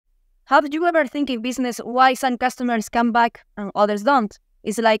Have you ever think in business why some customers come back and others don't?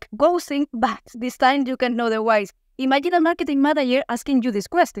 It's like ghosting, but this time you can know the whys. Imagine a marketing manager asking you this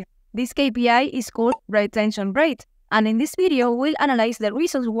question. This KPI is called retention rate. And in this video, we'll analyze the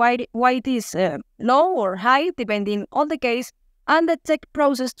reasons why it is low or high, depending on the case, and the tech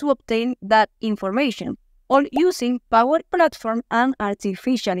process to obtain that information, all using Power Platform and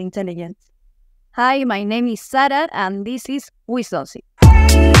artificial intelligence. Hi, my name is Sarah, and this is Wisdom.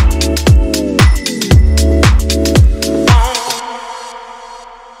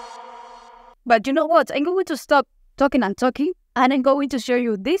 But you know what? I'm going to stop talking, and I'm going to show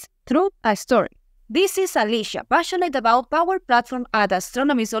you this through a story. This is Alicia, passionate about Power Platform and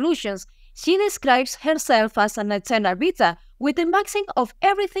Astronomy solutions. She describes herself as an eternal beta, with the maximum of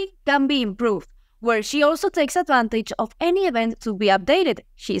everything can be improved, where she also takes advantage of any event to be updated,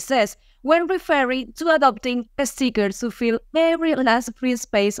 she says, when referring to adopting stickers to fill every last free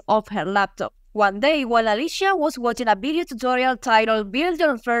space of her laptop. One day, while Alicia was watching a video tutorial titled Build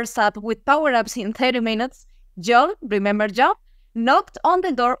Your First App with Power Apps in 30 minutes, John, remember John, knocked on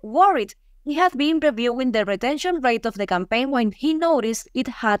the door worried. He had been reviewing the retention rate of the campaign when he noticed it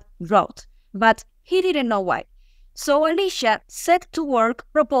had dropped, but he didn't know why. So Alicia set to work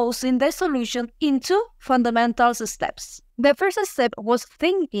proposing the solution in two fundamental steps. The first step was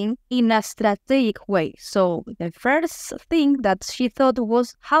thinking in a strategic way. So the first thing that she thought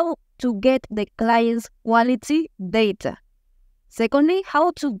was how to get the client's quality data. Secondly,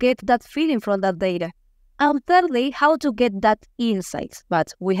 how to get that feeling from that data. And thirdly, how to get that insights.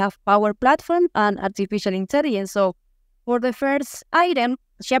 But we have Power Platform and artificial intelligence. So for the first item,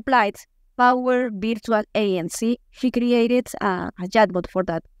 she applied Power Virtual Agency. She created a chatbot for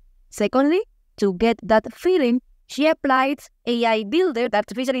that. Secondly, to get that feeling, she applied AI Builder, the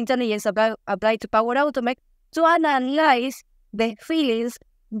artificial intelligence applied to Power Automate, to analyze the feelings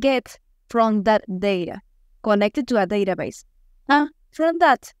get from that data, connected to a database. And from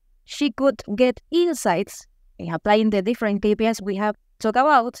that, she could get insights, applying the different KPIs we have talked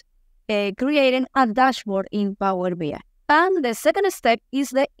about, creating a dashboard in Power BI. And the second step is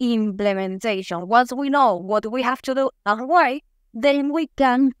the implementation. Once we know what we have to do and why, then we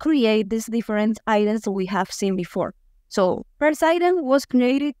can create these different items we have seen before. So first item was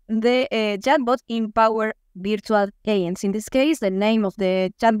created the chatbot in Power Virtual Agents. In this case, the name of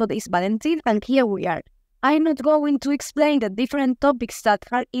the chatbot is Valentin, and here we are. I'm not going to explain the different topics that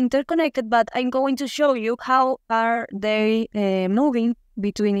are interconnected, but I'm going to show you how are they moving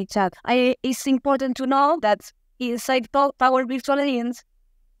between each other. It's important to know that inside Power Virtual Agents,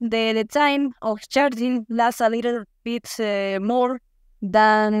 the time of charging lasts a little bit more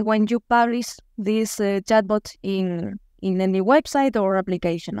than when you publish this chatbot in any website or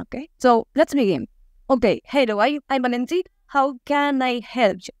application, okay? So let's begin. Okay, hello, I'm Valentin. How can I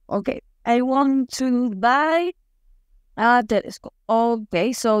help you? Okay, I want to buy a telescope.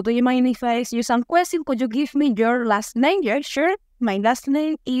 Okay, so do you mind if I ask you some questions? Could you give me your last name? Yeah, sure. My last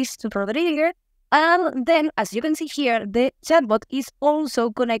name is Rodriguez. And then, as you can see here, the chatbot is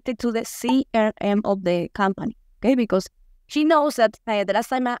also connected to the CRM of the company, okay? Because she knows that the last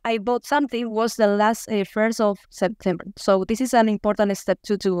time I bought something was the last 1st of September. So this is an important step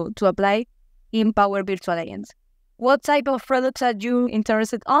to apply in Power Virtual Agents. What type of products are you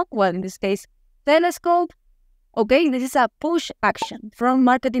interested on? Well, in this case, telescope. Okay, this is a push action from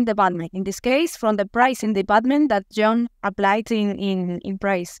marketing department. In this case, from the pricing department that John applied in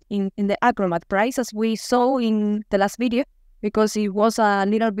price, in the Acromat price, as we saw in the last video, because it was a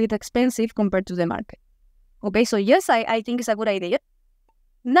little bit expensive compared to the market. Okay, so yes, I think it's a good idea.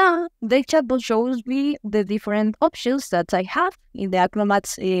 Now, the chatbot shows me the different options that I have in the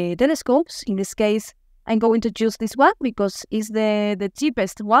Acromat telescopes. In this case, I'm going to choose this one because it's the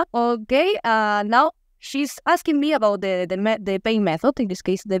cheapest one. Okay, now she's asking me about the paying method, in this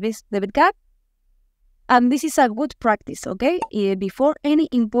case, the debit card. And this is a good practice, okay? Before any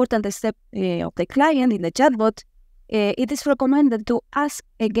important step of the client in the chatbot, it is recommended to ask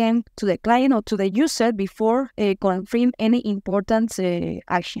again to the client or to the user before confirm any important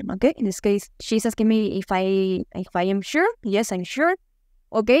action, okay? In this case, she's asking me if I am sure. Yes, I'm sure.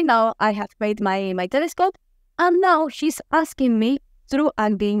 Okay, now I have paid my telescope. And now she's asking me through a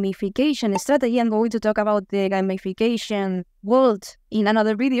gamification strategy. I'm going to talk about the gamification world in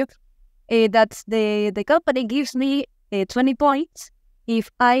another video. That the company gives me 20 points if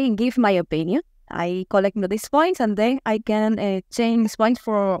I give my opinion. I collect these points and then I can change points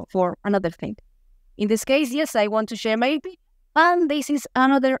for another thing. In this case, yes, I want to share my opinion. And this is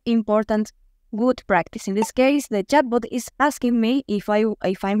another important good practice. In this case, the chatbot is asking me if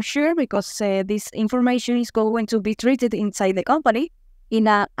I'm sure, because this information is going to be treated inside the company. in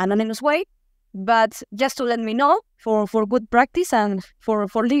an anonymous way, but just to let me know for good practice and for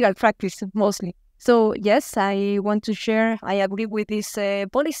legal practice mostly. So yes, I want to share, I agree with this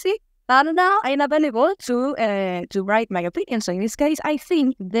policy, and now I'm available to write my opinion. So in this case, I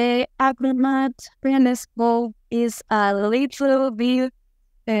think the Acromat telescope is a little bit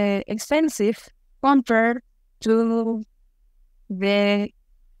expensive compared to the...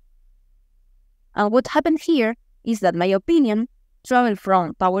 And what happened here is that my opinion travel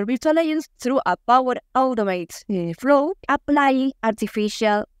from Power Virtual Agents through a Power Automate flow, applying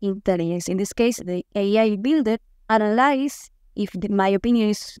artificial intelligence. In this case, the AI builder analyze if my opinion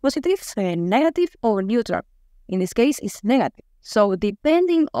is positive, negative, or neutral. In this case, it's negative. So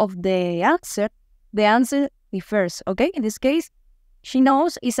depending of the answer differs. Okay, in this case, she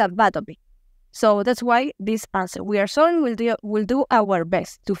knows it's a bad opinion. So that's why this answer. We are sorry, we'll do our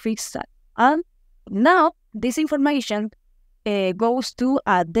best to fix that. And now this information goes to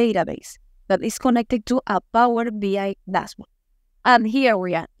a database that is connected to a Power BI dashboard. And here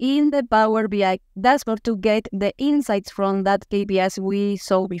we are in the Power BI dashboard to get the insights from that KPIs we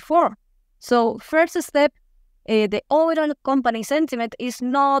saw before. So first step, the overall company sentiment is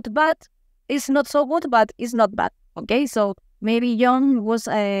not bad. It's not so good, but it's not bad. Okay, so maybe John was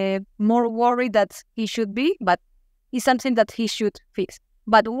more worried that he should be, but it's something that he should fix.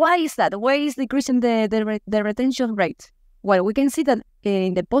 But why is that? Why is decreasing the retention rate? Well, we can see that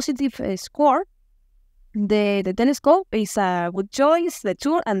in the positive score, the telescope is a good choice, the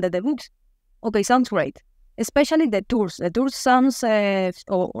tool and the books. Okay, sounds great. Especially the tours. The tours sounds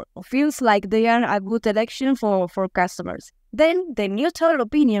or feels like they are a good election for customers. Then the neutral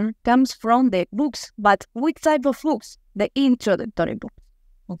opinion comes from the books, but which type of books? The introductory books.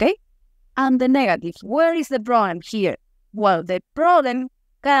 Okay? And the negative. Where is the problem here? Well, the problem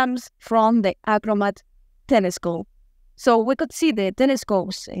comes from the Acromat telescope. So we could see the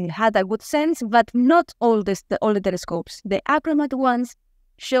telescopes had a good sense, but not all the telescopes. The Acromat ones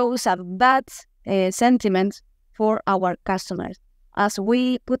shows a bad sentiment for our customers. As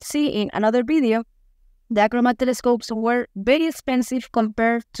we could see in another video, the Acromat telescopes were very expensive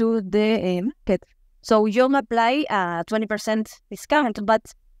compared to the market. So John apply a 20% discount,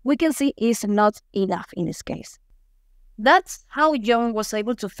 but we can see it's not enough in this case. That's how John was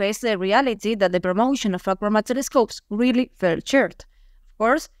able to face the reality that the promotion of Acromat telescopes really fell short. Of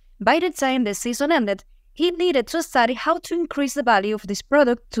course, by the time the season ended, he needed to study how to increase the value of this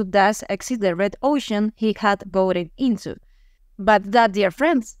product to thus exit the red ocean he had gotten into. But that, dear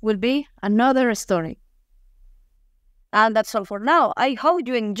friends, will be another story. And that's all for now. I hope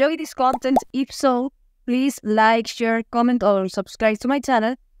you enjoyed this content. If so, please like, share, comment, or subscribe to my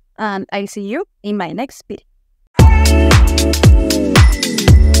channel, and I'll see you in my next video.